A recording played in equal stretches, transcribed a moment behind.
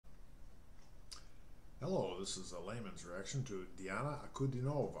Hello, this is a layman's reaction to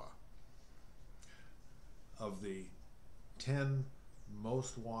Ankudinova. Of the 10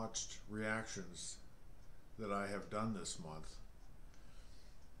 most watched reactions that I have done this month,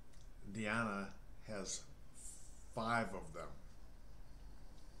 Diana has 5 of them.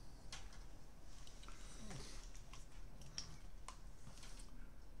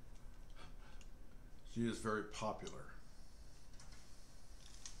 She is very popular.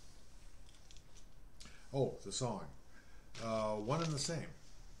 Oh, the song. One and the same.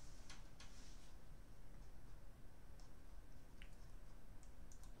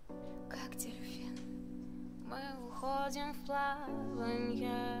 Как дельфин, мы уходим в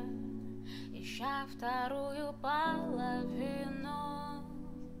плаванье, ища вторую половину,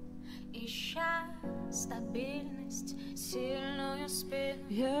 ища стабильность, сильную спину.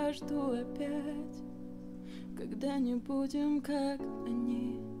 Я жду опять, когда не будем как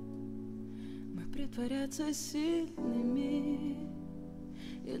они. Мы притворяться сильными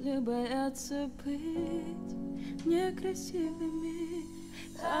или бояться быть некрасивыми.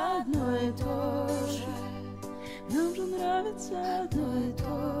 Одно и то же, нам же нравится одно и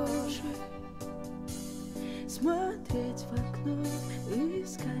то же. Смотреть в окно и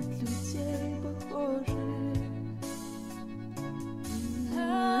искать людей похожих.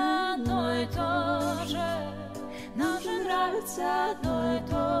 Одно и то же, нам же нравится одно и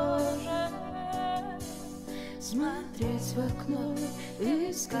то же. Смотреть в окно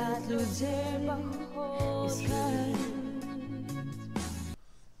и искать людей похожих.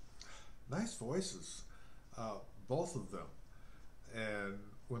 Nice voices, both of them, and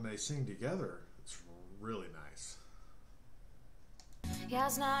when they sing together, it's really nice. Я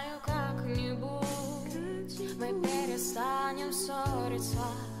знаю, как-нибудь мы перестанем ссориться.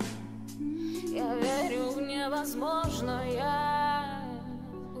 Я верю в невозможное,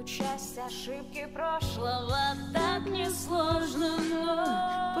 участь ошибки прошлого так несложно, но...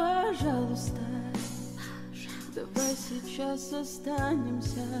 Пожалуйста, давай сейчас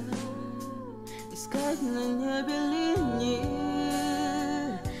останемся, искать на небе линии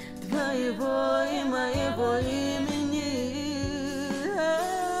твоего и моего имени.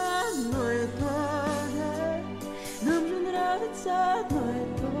 Одно и то же, нам же нравится одно и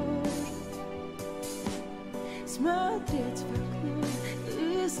то же. Смотреть в окно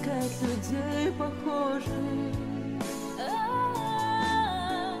и искать людей похожих.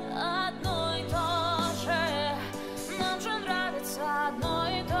 Одно и то же, нам же нравится одно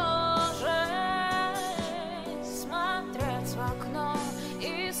и то же. Смотреть в окно,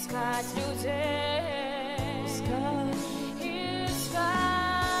 искать людей, искать.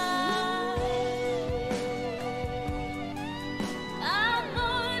 Одно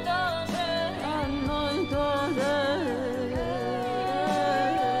и то же, Одно и то же.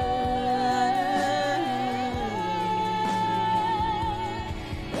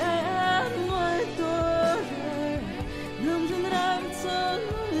 Одно и то же, нам же нравится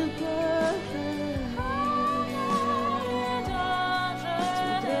одно и то же.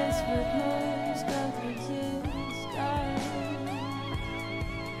 Смотреть в окно, искать людей, искать.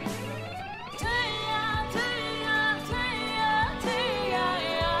 ты я, ты я, ты я, ты я,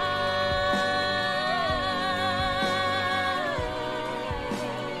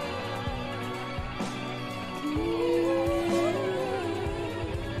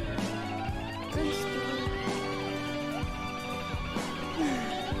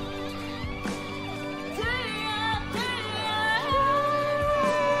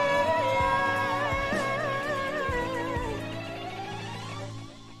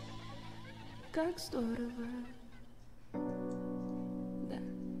 Как здорово, да,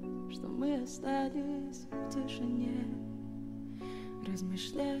 что мы остались в тишине,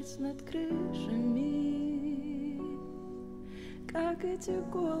 размышлять над крышами, как эти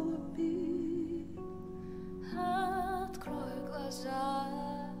голуби. Открой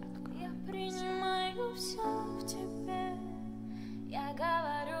глаза, я принимаю все в тебе. Я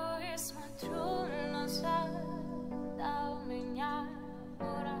говорю и смотрю назад, а у меня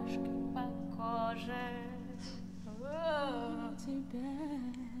мурашки по коже. Тебя.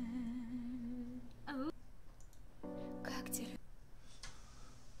 Как дельфин.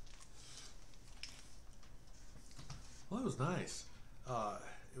 Well, it was nice.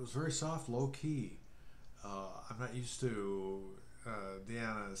 It was very soft, low key. I'm not used to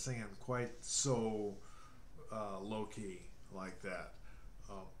Diana singing quite so low key like that.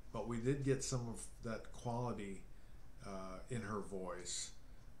 But we did get some of that quality in her voice.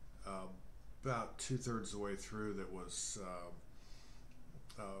 About 2/3 the way through, that was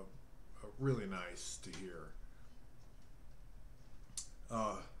really nice to hear.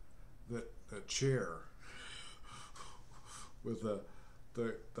 The chair with the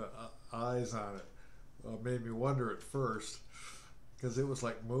eyes on it. Made me wonder at first because it was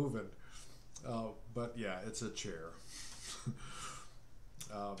like moving. But yeah, it's a chair.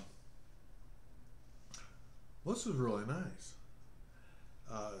 This was really nice.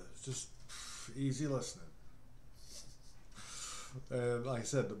 Just easy listening. And like I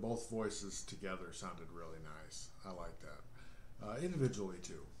said, both voices together sounded really nice. I like that. Individually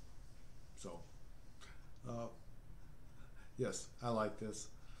too. So, yes, I like this.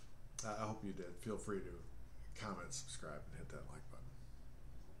 I hope you did. Feel free to comment, subscribe, and hit that like button.